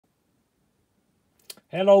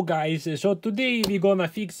Hello guys, so today we're gonna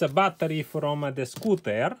fix a battery from the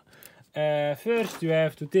scooter. First you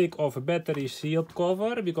have to take off a battery shield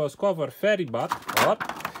cover because cover very bad.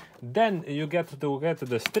 Then you get to get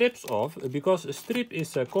the strips off because strip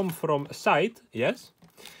is come from side, yes.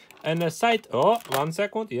 And a side, one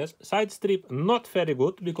second, yes. Side strip not very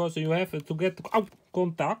good because you have to get out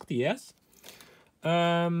contact, yes. After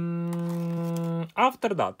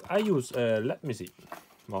that I use, let me see,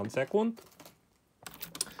 1 second.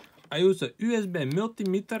 I use a USB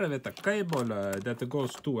multimeter with a cable that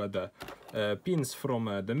goes to the pins from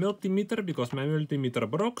the multimeter because my multimeter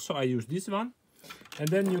broke, so I use this one. And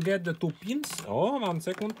then you get the 2 pins. 1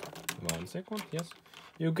 second. 1 second, yes.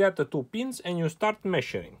 You get the 2 pins and you start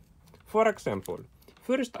measuring. For example,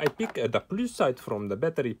 first I pick the plus side from the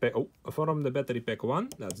battery pack, from the battery pack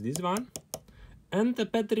 1, that's this one. And the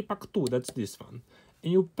battery pack 2, that's this one.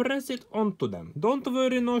 And you press it onto them. Don't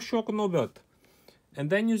worry, no shock, no belt. And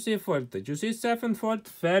then you see voltage. You see 7 volt,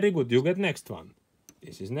 very good. You get next one.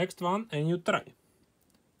 This is next one and you try.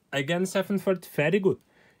 Again 7 volt, very good.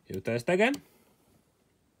 You test again.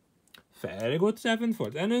 Very good, 7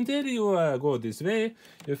 volt. And until you go this way,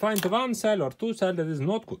 you find 1 cell or 2 cell that is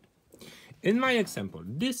not good. In my example,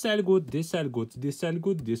 this cell good, this cell good, this cell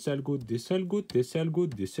good, this cell good, this cell good, this cell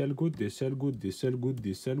good, this cell good, this cell good, this cell good,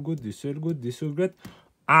 this cell good, this cell good, this cell good.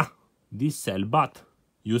 This cell bad.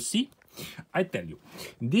 You see? I tell you,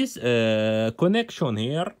 this connection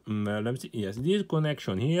here, let me see, yes, this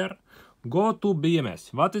connection here, go to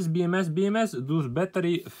BMS. What is BMS? BMS does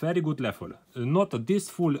battery very good level. Not this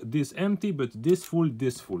full, this empty, but this full,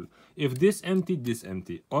 this full. If this empty, this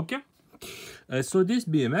empty. Okay? So this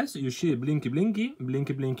BMS, you see blinky blinky,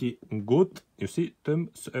 blinky blinky, good. You see,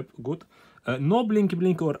 thumbs up, good. No blinky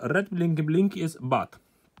blinky or red blinky blinky is bad.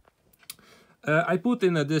 I put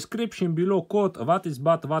in a description below code what is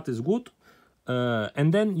bad, what is good,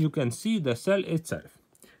 and then you can see the cell itself.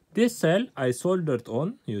 This cell I soldered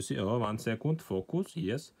on, you see, 1 second, focus,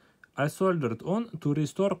 yes. I soldered on to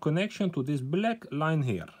restore connection to this black line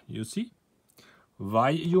here, you see.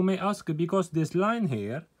 Why, you may ask? Because this line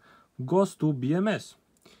here goes to BMS.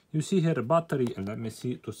 You see here battery, and let me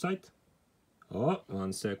see to side.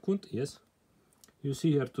 1 second, yes. You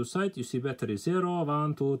see here to side, you see battery 0,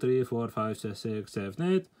 1, 2, 3, 4, 5, 6,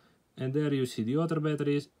 7, 8. And there you see the other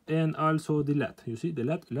batteries and also the LED. You see the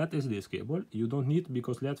LED is this cable. You don't need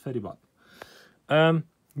because LED very bad.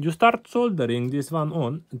 You start soldering this one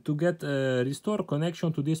on to get restore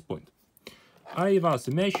connection to this point. I was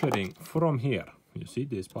measuring from here, you see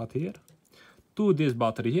this part here, to this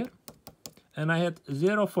battery here. And I had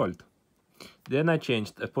 0 volt. Then I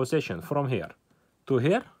changed a position from here to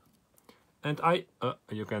here. And I,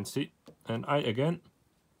 you can see, and I again,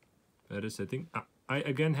 where is setting? I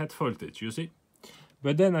again had voltage, you see.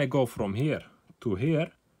 But then I go from here to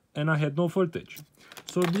here, and I had no voltage.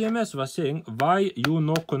 So BMS was saying, why you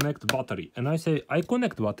no connect battery? And I say, I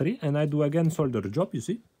connect battery, and I do again solder job, you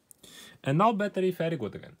see. And now battery very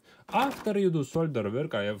good again. After you do solder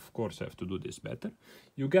work, I of course have to do this better.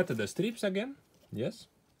 You get the strips again, yes.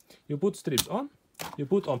 You put strips on, you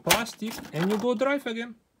put on plastic, and you go drive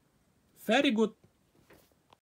again. Very good.